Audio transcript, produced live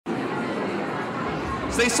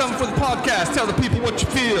Say something for the podcast. Tell the people what you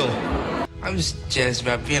feel. I'm just jazzed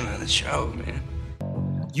about being on the show, man.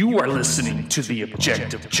 You are listening to The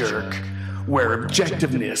Objective Jerk, where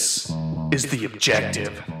objectiveness is the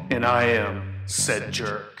objective, and I am said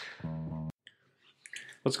jerk.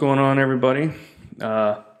 What's going on, everybody?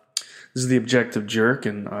 This is The Objective Jerk,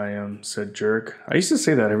 and I am said jerk. I used to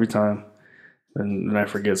say that every time, and I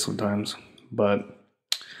forget sometimes. But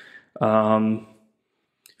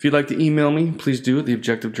if you'd like to email me, please do it,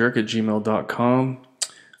 theobjectivejerk@gmail.com,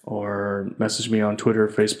 or message me on Twitter,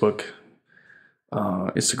 Facebook,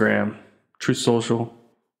 Instagram, Truth Social,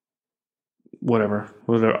 whatever.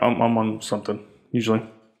 I'm on something usually.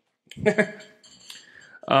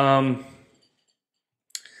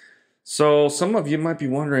 So some of you might be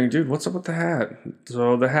wondering, dude, what's up with the hat?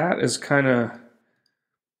 So the hat is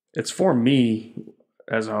it's for me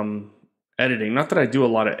as I'm editing. Not that I do a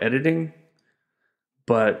lot of editing,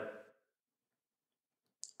 but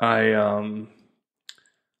as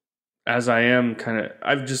I am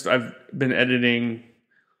I've been editing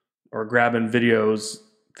or grabbing videos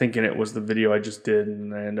thinking it was the video I just did,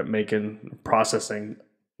 and I end up processing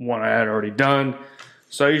one I had already done.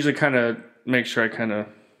 So I usually kind of make sure I kind of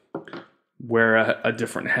wear a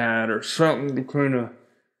different hat or something to kind of,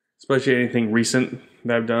 especially anything recent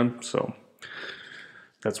that I've done. So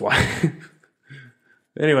that's why.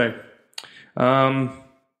 Anyway,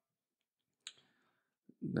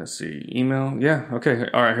 let's see, email. Yeah. Okay.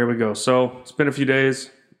 All right, here we go. So it's been a few days.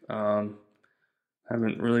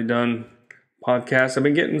 Haven't really done podcasts. I've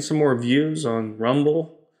been getting some more views on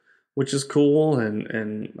Rumble, which is cool.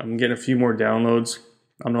 And I'm getting a few more downloads.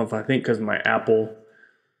 I don't know if I think because my Apple,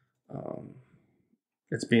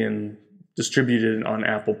 it's being distributed on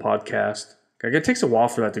Apple Podcast. Like, it takes a while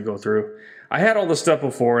for that to go through. I had all this stuff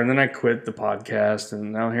before, and then I quit the podcast,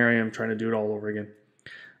 and now here I am trying to do it all over again.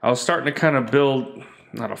 I was starting to kind of build,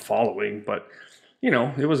 not a following, but,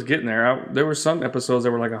 it was getting there. There were some episodes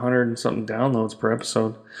that were like 100 and something downloads per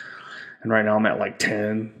episode, and right now I'm at like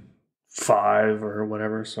 10, 5 or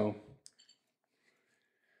whatever, so...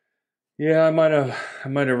 Yeah, I might have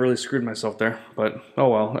really screwed myself there, but oh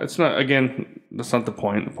well. It's not, again, that's not the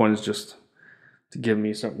point. The point is just to give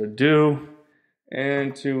me something to do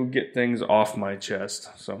and to get things off my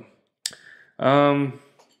chest. So,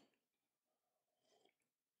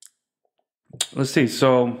 let's see.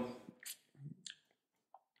 So,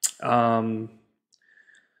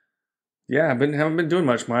 yeah, haven't been doing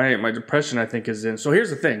much. My depression, I think, is in. So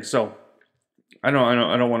here's the thing. So, I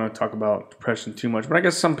don't want to talk about depression too much, but I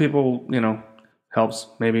guess some people, helps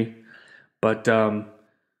maybe. But so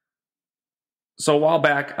a while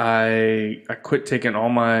back, I quit taking all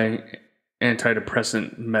my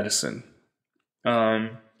antidepressant medicine,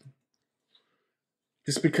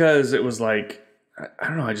 just because it was like, I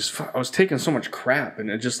don't know, I was taking so much crap, and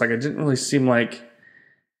it just like it didn't really seem like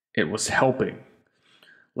it was helping.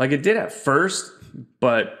 Like it did at first,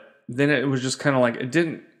 but then it was just kind of like it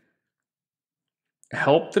didn't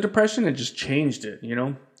help the depression, it just changed it,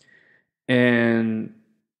 and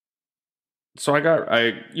so I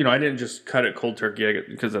didn't just cut it cold turkey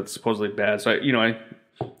because that's supposedly bad. So I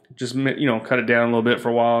just cut it down a little bit for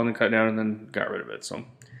a while, and then cut it down, and then got rid of it. So,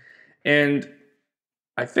 and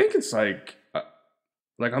I think it's like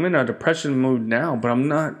I'm in a depression mood now, but I'm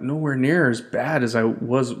not nowhere near as bad as I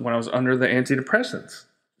was when I was under the antidepressants.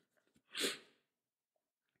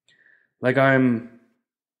 Like I'm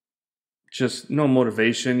just no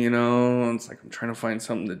motivation, It's like I'm trying to find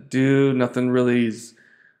something to do. Nothing really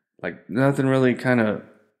kind of,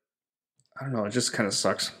 I don't know, it just kind of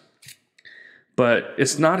sucks. But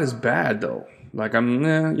it's not as bad though. Like I'm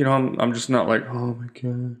just not like, oh my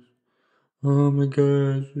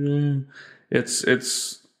gosh. Yeah.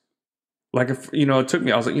 It's like if it took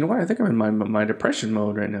me, I was like, what? I think I'm in my depression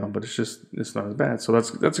mode right now, but it's not as bad. So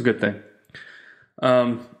that's a good thing.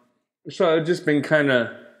 So I've just been kind of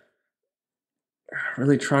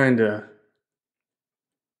really trying to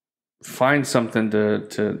find something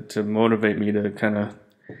to motivate me to kind of,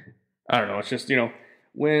 I don't know. It's just,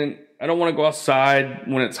 when I don't want to go outside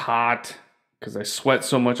when it's hot because I sweat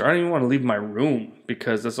so much. I don't even want to leave my room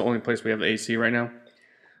because that's the only place we have AC right now.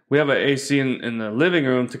 We have an AC in the living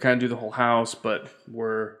room to kind of do the whole house, but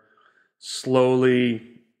we're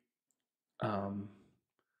slowly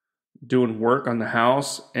doing work on the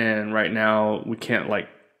house, and right now we can't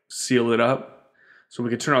seal it up. So we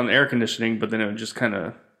could turn on the air conditioning, but then it would just kind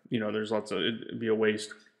of, there's it'd be a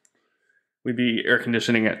waste. We'd be air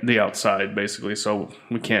conditioning at the outside basically, so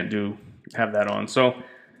we can't have that on. So,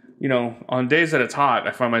 on days that it's hot,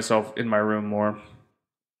 I find myself in my room more.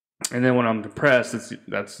 And then when I'm depressed,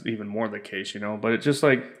 that's even more the case, But it's just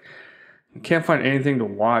like I can't find anything to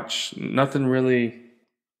watch. Nothing really.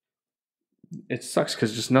 It sucks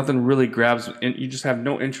because just nothing really grabs, and you just have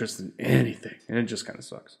no interest in anything, and it just kind of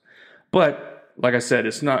sucks. But like I said,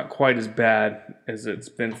 it's not quite as bad as it's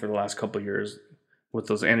been for the last couple of years with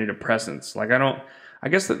those antidepressants. Like I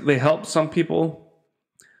guess that they help some people,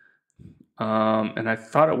 and I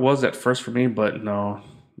thought it was at first for me, but no,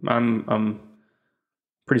 I'm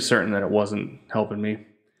pretty certain that it wasn't helping me.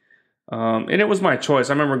 And it was my choice.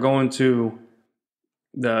 I remember going to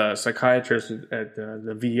the psychiatrist at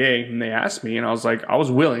the VA, and they asked me, and I was like, I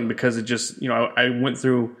was willing because it just, I went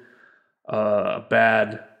through a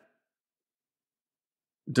bad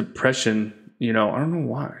depression. I don't know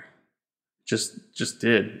why, just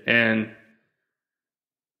did, and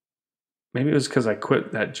maybe it was because I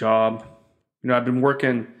quit that job. I've been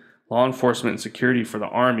working law enforcement and security for the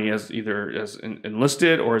Army as either as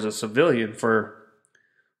enlisted or as a civilian for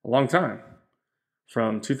a long time,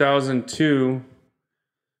 from 2002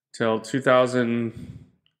 till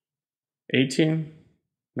 2018,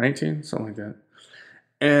 19, something like that.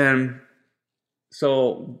 And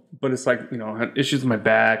so, but it's like, I had issues with my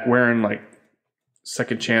back, wearing like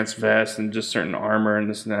second chance vests and just certain armor and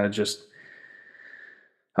this and that.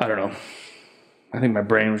 I don't know. I think my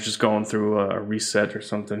brain was just going through a reset or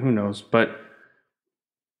something. Who knows? But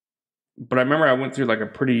I remember I went through like a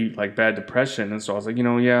pretty like bad depression. And so I was like,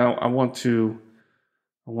 yeah, I want to,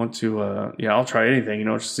 I'll try anything,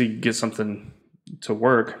 just to get something to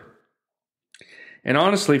work. And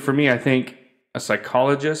honestly, for me, I think a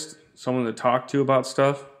psychologist, someone to talk to about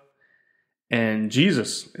stuff, and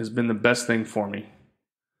Jesus has been the best thing for me.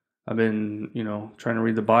 I've been, trying to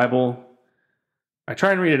read the Bible. I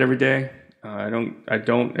try and read it every day. I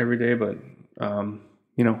don't every day, but,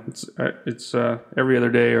 it's every other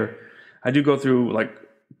day, or I do go through like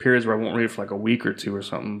periods where I won't read it for like a week or two or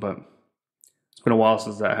something, but it's been a while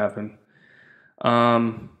since that happened.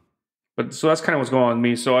 But so that's kind of what's going on with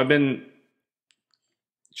me. So I've been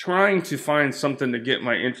trying to find something to get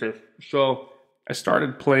my interest. So I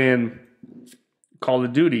started playing Call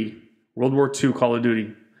of Duty, World War II Call of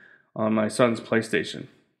Duty on my son's PlayStation,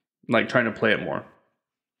 like trying to play it more.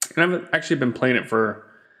 And I've actually been playing it for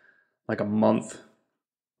like a month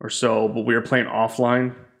or so, but we were playing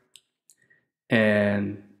offline,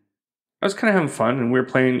 and I was kind of having fun, and we were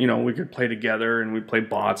playing, we could play together, and we play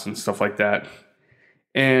bots and stuff like that.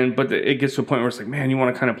 But it gets to a point where it's like, man, you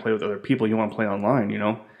want to kind of play with other people. You want to play online,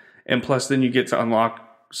 and plus then you get to unlock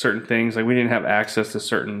certain things. Like we didn't have access to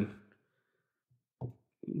certain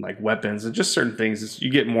like weapons and just certain things. You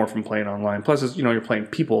get more from playing online. Plus, it's, you're playing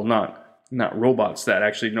people, not robots that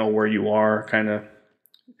actually know where you are, kind of.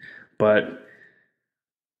 But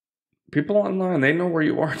people online, they know where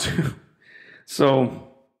you are too. So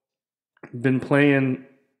been playing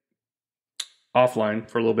offline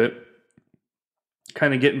for a little bit,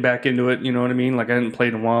 kind of getting back into it, you know what I mean? Like I hadn't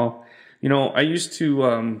played in a while. I used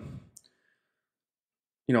to,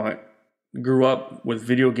 I grew up with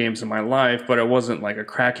video games in my life, but I wasn't like a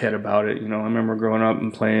crackhead about it. I remember growing up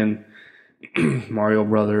and playing Mario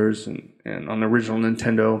Brothers and on the original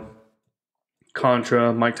Nintendo,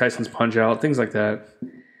 Contra, Mike Tyson's Punch-Out, things like that.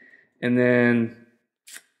 And then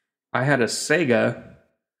I had a Sega.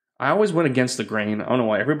 I always went against the grain. I don't know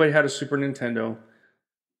why. Everybody had a Super Nintendo.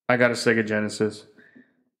 I got a Sega Genesis.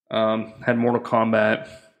 Had Mortal Kombat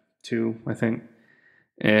 2, I think,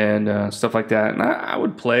 and stuff like that. And I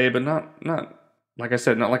would play, but not like I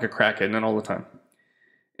said, not like a crackhead, not all the time.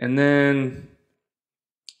 And then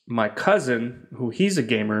my cousin, he's a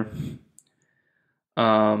gamer,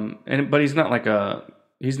 but he's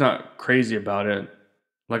not crazy about it.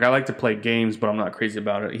 Like I like to play games, but I'm not crazy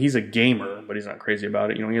about it. He's a gamer, but he's not crazy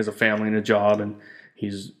about it. He has a family and a job, and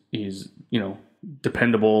he's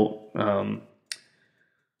dependable.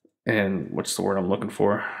 And what's the word I'm looking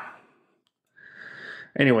for?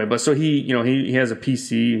 Anyway, but so he has a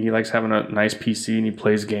PC, and he likes having a nice PC, and he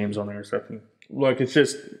plays games on there and stuff. And look,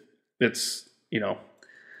 it's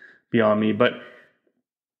beyond me. But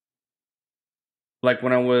like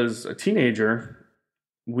when I was a teenager,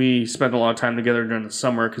 we spent a lot of time together during the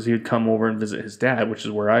summer because he would come over and visit his dad, which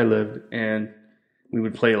is where I lived, and we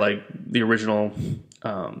would play like the original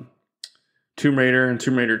Tomb Raider and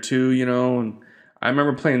Tomb Raider 2, and I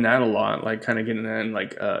remember playing that a lot, like kind of getting that in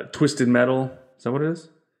like Twisted Metal. Is that what it is?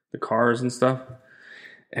 The cars and stuff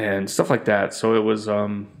and stuff like that. So it was,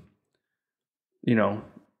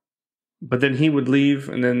 but then he would leave,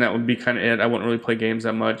 and then that would be kind of it. I wouldn't really play games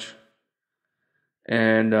that much.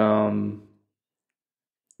 And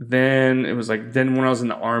then it was like, then when I was in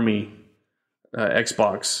the Army,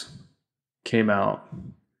 Xbox came out,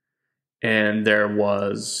 and I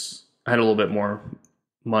had a little bit more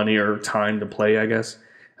money or time to play, I guess. And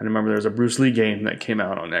I remember there was a Bruce Lee game that came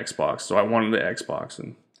out on Xbox, so I wanted the Xbox,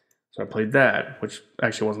 and so I played that, which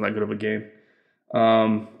actually wasn't that good of a game.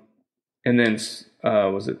 And then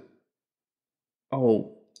was it?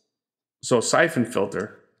 Oh, so Siphon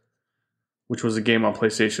Filter, which was a game on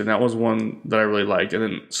PlayStation. That was one that I really liked. And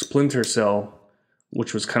then Splinter Cell,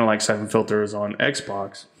 which was kind of like Siphon Filters on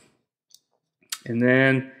Xbox. And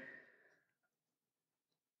then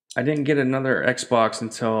I didn't get another Xbox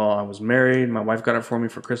until I was married. My wife got it for me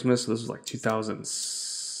for Christmas. So this was like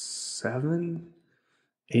 2007,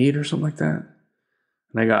 8 or something like that.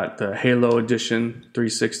 And I got the Halo Edition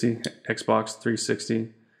 360, Xbox 360.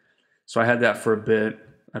 So I had that for a bit.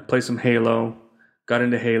 I played some Halo, got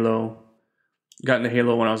into Halo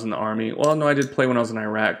when I was in the Army. Well, no, I did play when I was in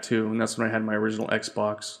Iraq too, and that's when I had my original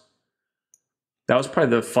Xbox. That was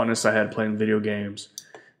probably the funnest I had playing video games.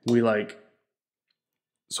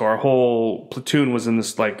 So our whole platoon was in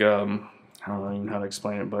this I don't know even how to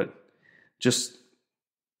explain it, but just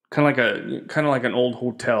kind of like an old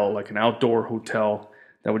hotel, like an outdoor hotel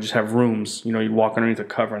that would just have rooms. You know, you'd walk underneath a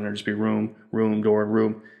cover and there'd just be room, door,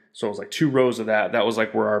 room. So it was like 2 rows of that. That was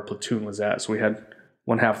like where our platoon was at. So we had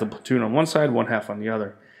one half of the platoon on one side, one half on the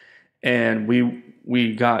other. And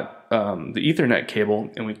we got the Ethernet cable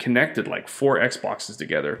and we connected like 4 Xboxes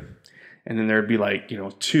together. And then there'd be like,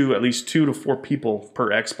 at least 2 to 4 people per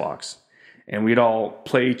Xbox. And we'd all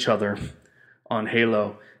play each other on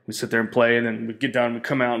Halo. We'd sit there and play, and then we'd get down and we'd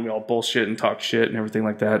come out and we all bullshit and talk shit and everything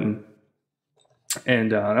like that. And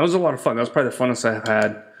that was a lot of fun. That was probably the funnest I've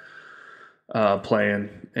had playing.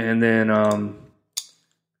 And then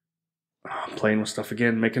playing with stuff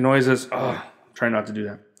again, making noises. I'm trying not to do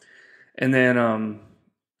that. And then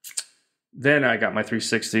I got my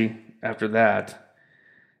 360 after that.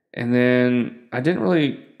 And then I didn't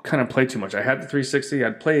really kind of play too much. I had the 360.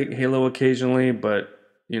 I'd play Halo occasionally, but,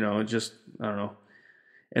 I don't know.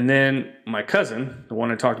 And then my cousin, the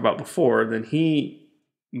one I talked about before, then he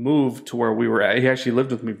moved to where we were at. He actually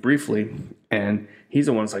lived with me briefly, and he's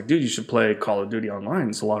the one that's like, dude, you should play Call of Duty online.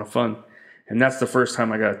 It's a lot of fun. And that's the first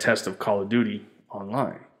time I got a test of Call of Duty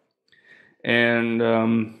online. And,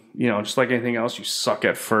 just like anything else, you suck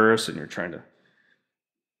at first and you're trying to,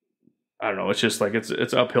 I don't know, it's just like it's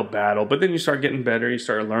an uphill battle. But then you start getting better. You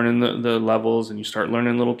start learning the levels and you start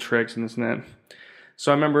learning little tricks and this and that.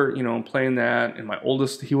 So I remember, playing that. And my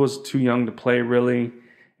oldest, he was too young to play really.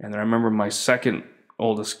 And then I remember my second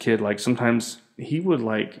oldest kid, like sometimes he would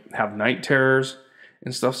like have night terrors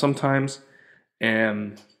and stuff sometimes.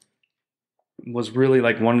 And was really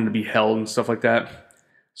like wanting to be held and stuff like that.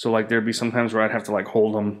 So like there'd be sometimes where I'd have to like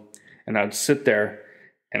hold him and I'd sit there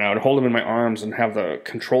and I would hold him in my arms and have the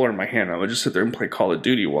controller in my hand. I would just sit there and play Call of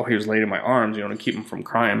Duty while he was laying in my arms, to keep him from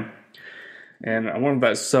crying. And I wanted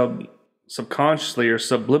that subconsciously or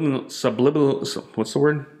subliminal, what's the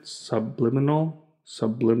word?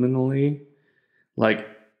 Subliminally, like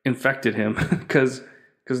infected him because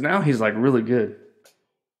now he's like really good.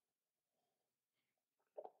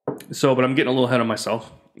 So, but I'm getting a little ahead of myself.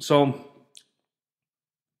 So,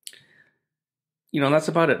 that's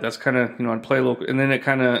about it. That's kind of, I'd play a little, and then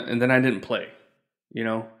and then I didn't play,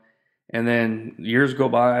 and then years go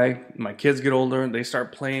by, my kids get older, they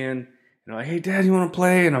start playing, like, hey, Dad, you want to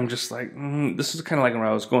play? And I'm just like, this is kind of like when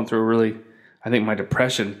I was going through I think my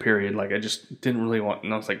depression period. Like I just didn't really want,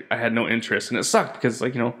 and I was like, I had no interest, and it sucked because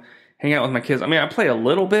like, hang out with my kids. I mean, I play a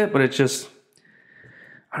little bit, but it's just,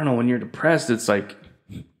 I don't know, when you're depressed, it's like,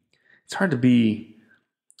 it's hard to be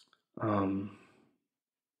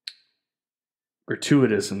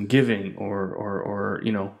gratuitous and giving or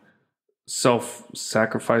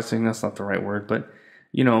self-sacrificing. That's not the right word, but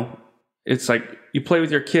it's like you play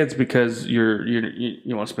with your kids because you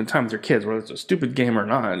want to spend time with your kids, whether it's a stupid game or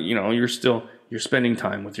not. You're spending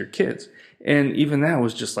time with your kids, and even that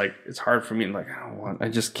was just like it's hard for me. Like I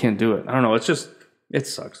just can't do it. I don't know. It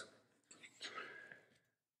sucks.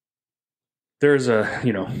 There's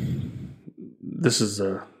this is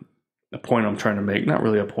a point I'm trying to make. Not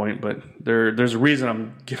really a point, but there's a reason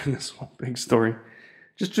I'm giving this whole big story.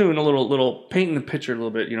 Just doing a little painting the picture a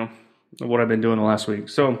little bit, of what I've been doing the last week.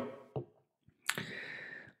 So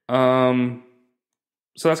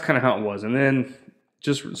that's kind of how it was. And then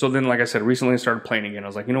like I said, recently I started playing again. I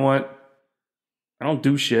was like, you know what? I don't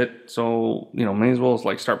do shit. So, may as well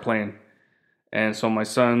like start playing. And so my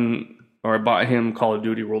son, or I bought him Call of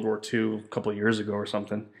Duty World War II a couple of years ago or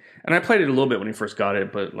something. And I played it a little bit when he first got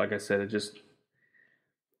it, but like I said,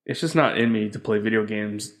 it's just not in me to play video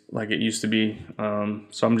games like it used to be.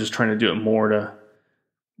 So I'm just trying to do it more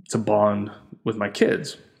to bond with my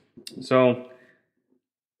kids. So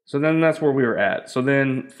So then that's where we were at. So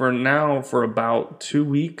then for about 2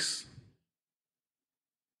 weeks,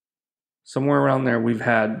 somewhere around there, we've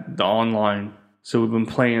had the online. So we've been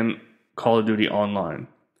playing Call of Duty online.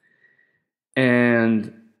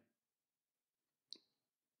 And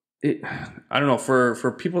I don't know,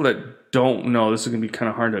 for people that don't know, this is going to be kind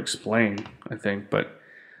of hard to explain, I think. But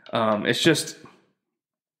it's just,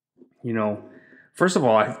 first of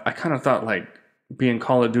all, I kind of thought like being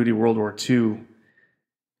Call of Duty World War II,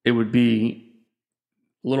 it would be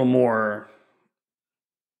a little more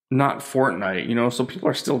not Fortnite, so people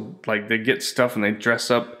are still like, they get stuff and they dress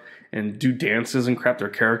up and do dances and crap their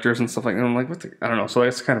characters and stuff like that. And I'm like, I don't know. So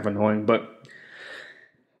that's kind of annoying, but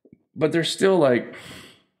they're still like,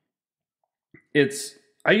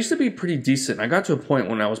 I used to be pretty decent. I got to a point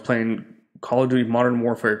when I was playing Call of Duty Modern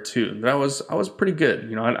Warfare 2 that I was pretty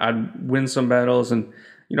good. I'd win some battles and,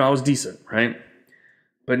 I was decent, right?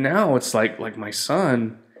 But now it's like my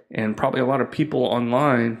son and probably a lot of people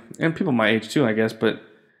online and people my age too, I guess, but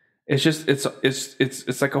it's just,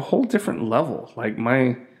 it's like a whole different level. Like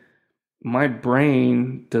my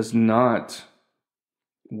brain does not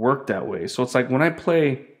work that way. So it's like when I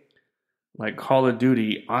play like Call of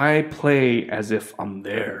Duty, I play as if I'm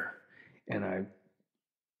there and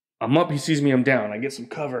I'm up, he sees me, I'm down, I get some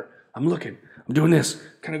cover, I'm looking, I'm doing this,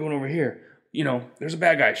 kind of going over here. There's a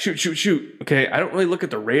bad guy, shoot. Okay, I don't really look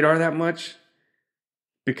at the radar that much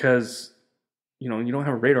because, you don't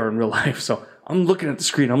have a radar in real life. So I'm looking at the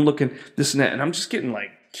screen, I'm looking this and that, and I'm just getting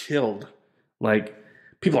like killed. Like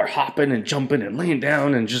people are hopping and jumping and laying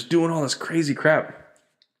down and just doing all this crazy crap.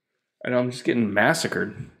 And I'm just getting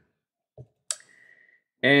massacred.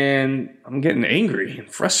 And I'm getting angry and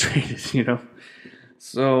frustrated,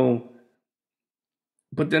 So,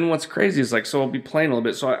 but then what's crazy is like, so I'll be playing a little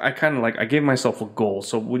bit. So I kind of like, I gave myself a goal.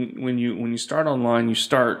 So when you start online, you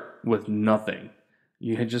start with nothing.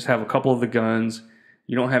 You just have a couple of the guns.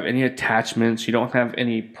 You don't have any attachments. You don't have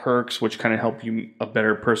any perks, which kind of help you a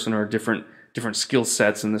better person or different skill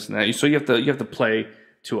sets and this and that. So you have to play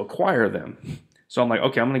to acquire them. So I'm like,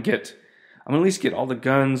 okay, I'm gonna at least get all the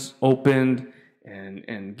guns opened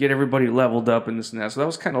and get everybody leveled up and this and that. So that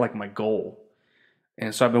was kind of like my goal.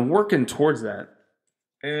 And so I've been working towards that.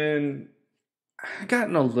 And I've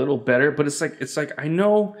gotten a little better, but it's like I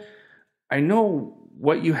know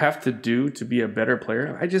what you have to do to be a better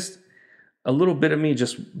player. A little bit of me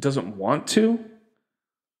just doesn't want to.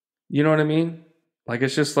 You know what I mean? Like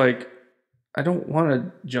it's just like I don't want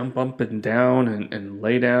to jump up and down and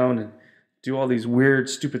lay down and do all these weird,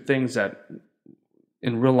 stupid things that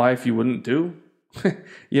in real life you wouldn't do.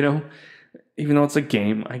 Even though it's a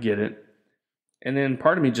game, I get it. And then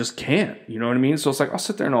part of me just can't, you know what I mean? So it's like, I'll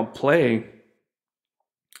sit there and I'll play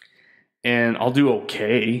and I'll do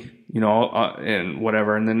okay, and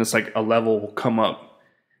whatever. And then it's like a level will come up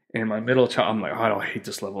and my middle child, I'm like, oh, I don't hate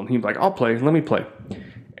this level. And he'd be like, I'll play, let me play.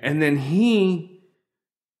 And then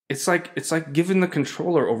it's like giving the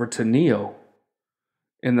controller over to Neo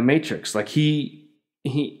in the Matrix. Like he,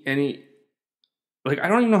 like, I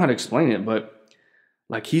don't even know how to explain it, but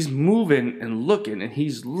like he's moving and looking and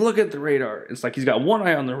he's looking at the radar. It's like he's got one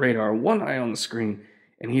eye on the radar, one eye on the screen,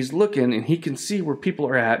 and he's looking and he can see where people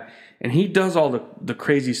are at. And he does all the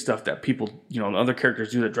crazy stuff that people, the other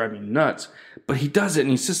characters do that drive me nuts. But he does it and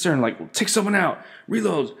he sits there and like takes someone out,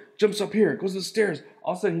 reloads, jumps up here, goes to the stairs.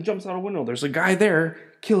 All of a sudden he jumps out a window. There's a guy there,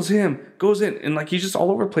 kills him, goes in, and like he's just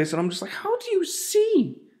all over the place. And I'm just like, how do you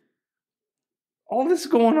see all this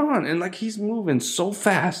going on? And like he's moving so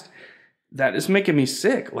fast that it's making me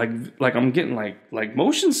sick. Like I'm getting like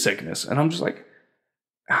motion sickness. And I'm just like,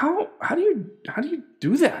 how do you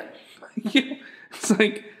do that? It's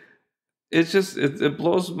like, it's just, it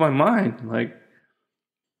blows my mind. Like,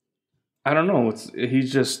 I don't know.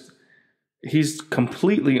 He's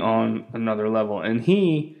completely on another level. And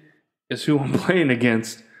he is who I'm playing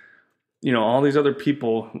against. All these other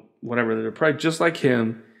people, whatever, they're probably just like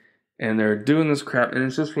him. And they're doing this crap. And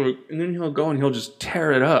it's just like, and then he'll go and he'll just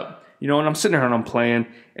tear it up. And I'm sitting there and I'm playing,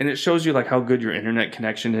 and it shows you like how good your internet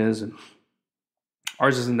connection is. And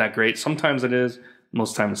ours isn't that great. Sometimes it is,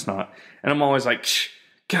 most times it's not. And I'm always like,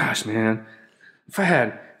 gosh, man, if I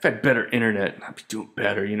had better internet, I'd be doing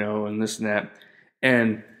better, and this and that.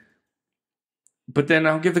 But then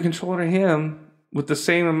I'll give the controller to him with the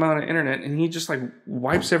same amount of internet, and he just like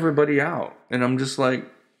wipes everybody out. And I'm just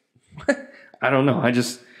like, I don't know.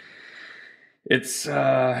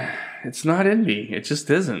 It's not in me. It just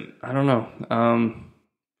isn't. I don't know.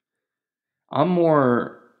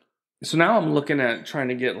 So now I'm looking at trying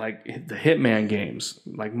to get like the Hitman games,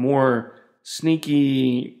 like more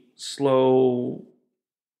sneaky, slow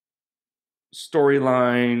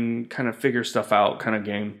storyline, kind of figure stuff out kind of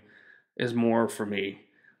game. is more for me.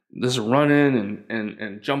 This running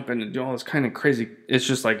and jumping and doing all this kind of crazy.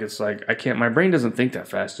 It's like I can't. My brain doesn't think that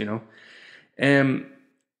fast, And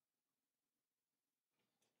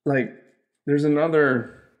like there's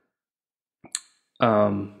another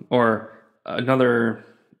or another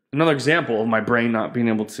example of my brain not being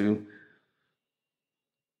able to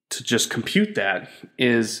just compute that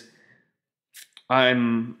is I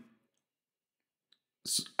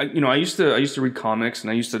used to read comics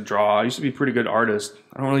and I used to draw. I used to be a pretty good artist.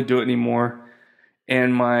 I don't really do it anymore.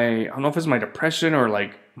 And I don't know if it's my depression or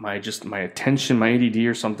like my attention, my ADD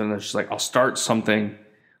or something. That's just like, I'll start something,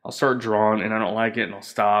 I'll start drawing and I don't like it and I'll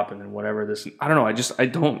stop and then whatever this, I don't know. I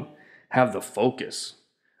don't have the focus.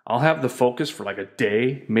 I'll have the focus for like a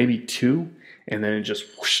day, maybe two, and then it just,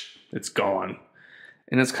 whoosh, it's gone.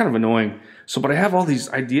 And it's kind of annoying. So, but I have all these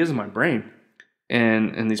ideas in my brain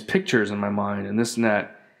and these pictures in my mind and this and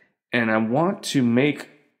that. And I want to make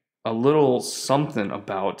a little something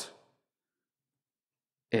about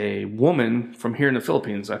a woman from here in the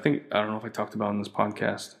Philippines. I don't know if I talked about it on this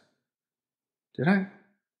podcast. Did I?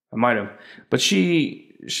 I might have. But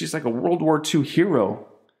she's like a World War II hero,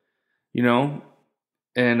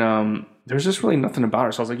 And there's just really nothing about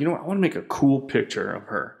her. So I was like, I want to make a cool picture of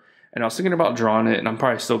her. And I was thinking about drawing it, and I'm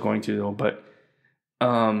probably still going to though. But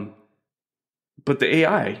the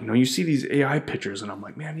AI, you see these AI pictures, and I'm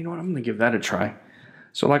like, man, you know what? I'm going to give that a try.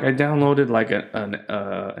 So like I downloaded like an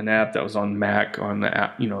app that was on Mac on the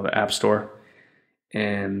app, the App Store,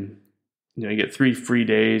 and you get 3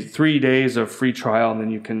 days of free trial, and then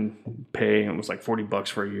you can pay. It was like $40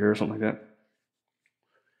 for a year or something like that.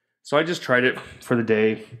 So I just tried it for the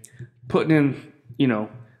day, putting in,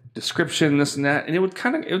 description, this and that, and it would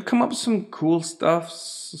come up with some cool stuff,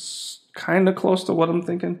 kind of close to what I'm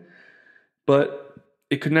thinking, but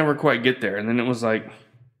it could never quite get there. And then it was like,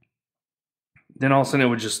 then all of a sudden it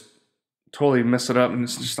would just totally mess it up and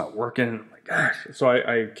it's just not working. And I'm like, gosh. So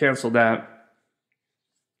I canceled that.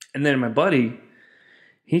 And then my buddy,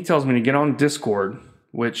 he tells me to get on Discord,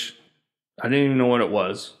 which I didn't even know what it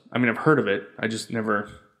was. I mean, I've heard of it. I just never.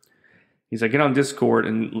 He's like, get on Discord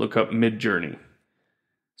and look up Midjourney.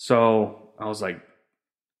 So I was like,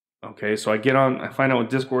 okay. So I get on, I find out what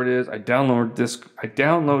Discord is. I download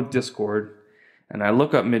Discord, and I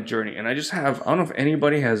look up Midjourney. And I don't know if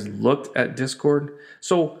anybody has looked at Discord.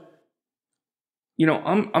 So,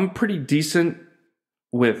 I'm pretty decent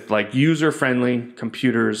with like user-friendly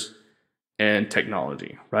computers and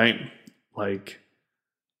technology, right? Like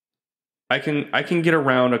I can get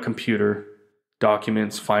around a computer,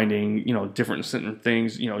 documents, finding, different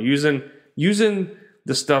things, using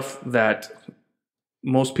the stuff that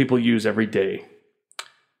most people use every day,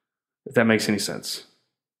 if that makes any sense.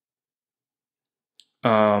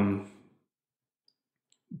 But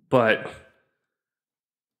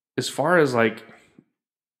as far as like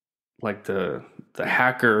the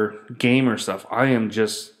hacker gamer stuff, I'm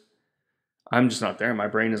just not there. My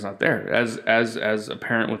brain is not there, as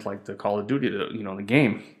apparent with like the Call of Duty, the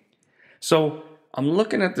game. So I'm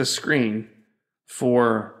looking at the screen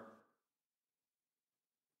for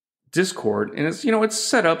Discord, and it's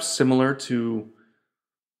set up similar to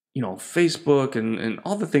Facebook and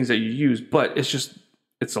all the things that you use, but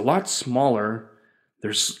it's a lot smaller.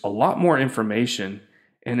 There's a lot more information,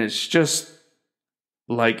 and it's just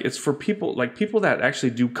like it's for people that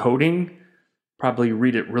actually do coding probably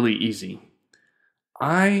read it really easy.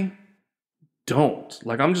 I don't.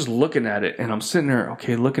 Like, I'm just looking at it and I'm sitting there,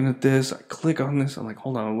 okay, looking at this. I click on this. I'm like,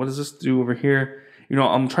 hold on, what does this do over here?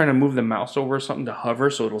 I'm trying to move the mouse over something to hover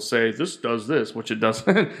so it'll say this does this, which it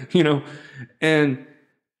doesn't, and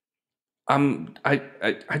I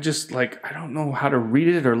just like, I don't know how to read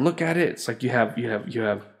it or look at it. It's like you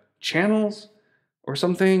have channels or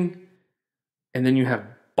something, and then you have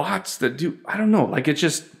bots that do, I don't know, like it's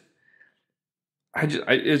just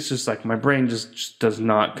like my brain just does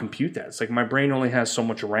not compute that. It's like my brain only has so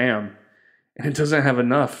much RAM and it doesn't have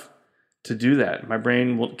enough to do that. My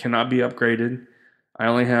brain cannot be upgraded. I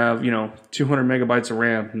only have, 200 megabytes of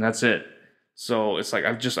RAM and that's it. So it's like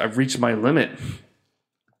I've reached my limit.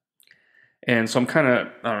 And so I'm kind of,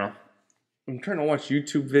 I don't know, I'm trying to watch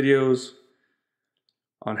YouTube videos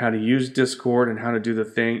on how to use Discord and how to do the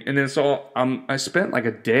thing. And then so I spent like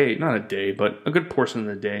not a day, but a good portion of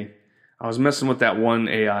the day, I was messing with that one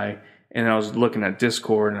AI, and I was looking at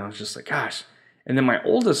Discord, and I was just like, gosh. And then my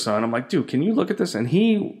oldest son, I'm like, dude, can you look at this? And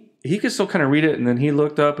he could still kind of read it, and then he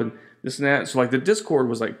looked up and this and that. So like the Discord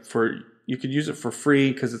was like you could use it for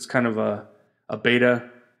free because it's kind of a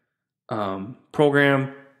beta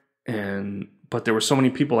program, but there were so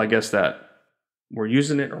many people, I guess, that were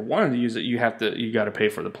using it or wanted to use it. You got to pay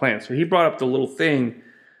for the plan. So he brought up the little thing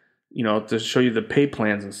to show you the pay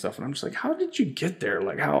plans and stuff. And I'm just like, how did you get there?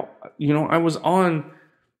 Like how, I was on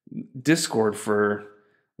Discord for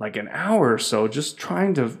like an hour or so just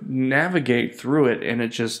trying to navigate through it. And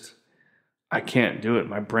I can't do it.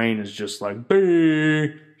 My brain is just like, I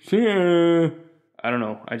don't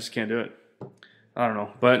know. I just can't do it. I don't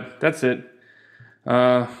know. But that's it.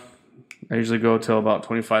 I usually go till about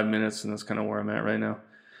 25 minutes, and that's kind of where I'm at right now.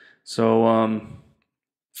 So,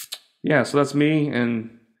 yeah, so that's me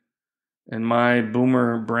and my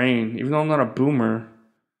boomer brain. Even though I'm not a boomer,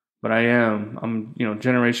 but I am. I'm,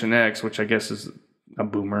 Generation X, which I guess is a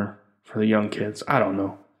boomer for the young kids. I don't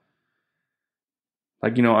know.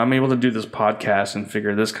 Like, I'm able to do this podcast and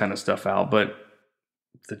figure this kind of stuff out, but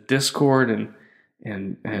the Discord and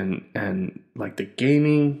like the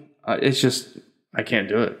gaming, it's just, I can't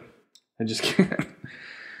do it. I just can't.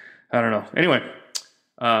 I don't know. Anyway,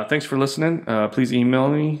 thanks for listening. Please email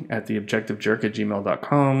me at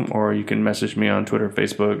theobjectivejerk@gmail.com, or you can message me on Twitter,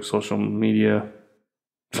 Facebook, social media,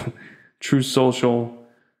 True Social,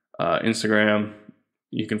 Instagram.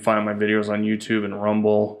 You can find my videos on YouTube and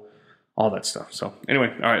Rumble, all that stuff. So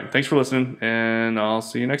anyway, all right. Thanks for listening, and I'll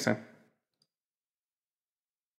see you next time.